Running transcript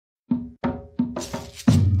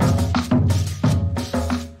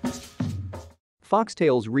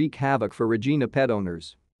Foxtails wreak havoc for Regina pet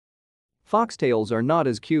owners. Foxtails are not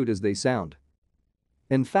as cute as they sound.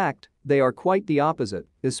 In fact, they are quite the opposite,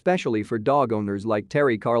 especially for dog owners like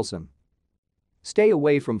Terri Carlson. Stay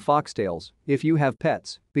away from foxtails if you have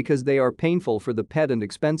pets because they are painful for the pet and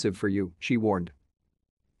expensive for you, she warned.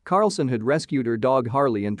 Carlson had rescued her dog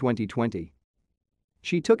Harley in 2020.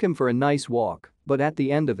 She took him for a nice walk, but at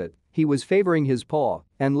the end of it, he was favoring his paw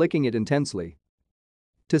and licking it intensely.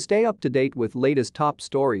 To stay up to date with latest top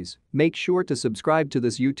stories, make sure to subscribe to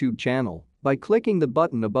this YouTube channel by clicking the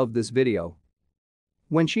button above this video.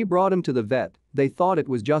 When she brought him to the vet, they thought it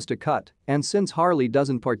was just a cut, and since Harley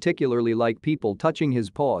doesn't particularly like people touching his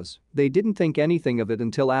paws, they didn't think anything of it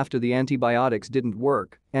until after the antibiotics didn't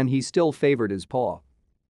work and he still favored his paw.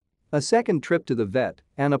 A second trip to the vet,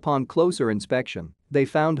 and upon closer inspection, they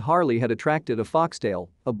found Harley had attracted a foxtail,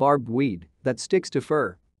 a barbed weed that sticks to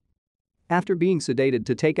fur. After being sedated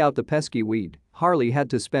to take out the pesky weed, Harley had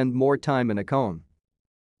to spend more time in a cone.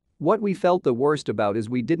 What we felt the worst about is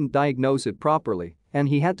we didn't diagnose it properly, and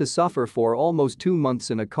he had to suffer for almost 2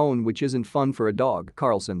 months in a cone, which isn't fun for a dog,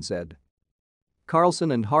 Carlson said.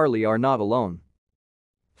 Carlson and Harley are not alone.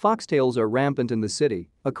 Foxtails are rampant in the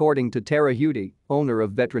city, according to Terri, owner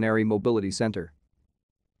of Veterinary Mobility Center.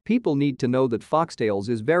 People need to know that foxtails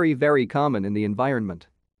is very common in the environment.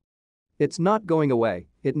 It's not going away,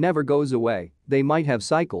 it never goes away, they might have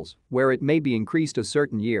cycles where it may be increased a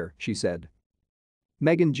certain year, she said.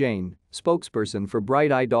 Megan Jane, spokesperson for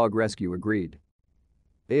Bright Eye Dog Rescue, agreed.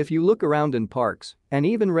 If you look around in parks and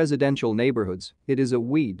even residential neighborhoods, it is a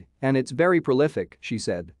weed and it's very prolific, she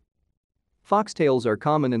said. Foxtails are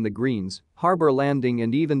common in the Greens, Harbor Landing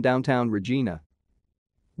and even downtown Regina.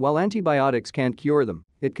 While antibiotics can't cure them,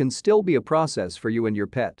 it can still be a process for you and your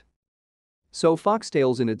pet. So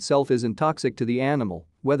foxtails in itself isn't toxic to the animal,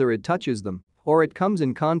 whether it touches them or it comes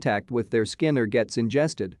in contact with their skin or gets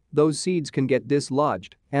ingested, those seeds can get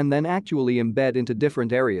dislodged and then actually embed into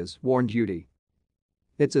different areas, warned Judy.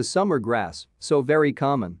 It's a summer grass, so very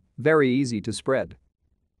common, very easy to spread.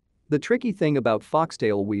 The tricky thing about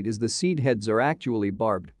foxtail weed is the seed heads are actually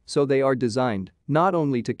barbed, so they are designed not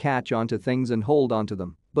only to catch onto things and hold onto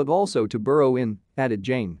them, but also to burrow in, added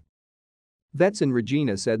Jane. Vets in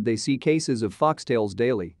Regina said they see cases of foxtails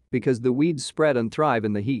daily because the weeds spread and thrive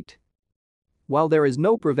in the heat. While there is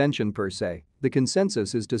no prevention per se, the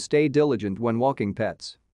consensus is to stay diligent when walking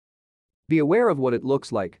pets. Be aware of what it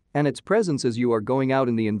looks like and its presence as you are going out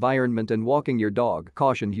in the environment and walking your dog,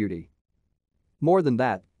 cautioned Judy. More than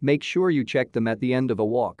that, make sure you check them at the end of a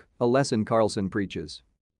walk, a lesson Carlson preaches.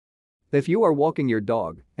 If you are walking your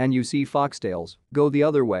dog and you see foxtails, go the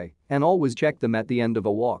other way and always check them at the end of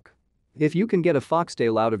a walk. If you can get a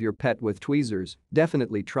foxtail out of your pet with tweezers,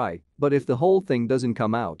 definitely try, but if the whole thing doesn't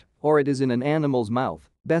come out or it is in an animal's mouth,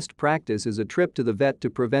 best practice is a trip to the vet to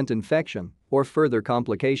prevent infection or further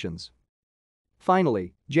complications.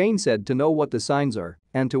 Finally, Jane said to know what the signs are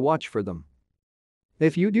and to watch for them.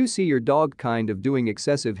 If you do see your dog kind of doing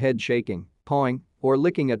excessive head shaking, pawing, or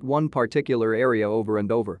licking at one particular area over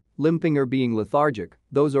and over, limping or being lethargic,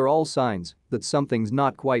 those are all signs that something's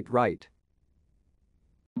not quite right.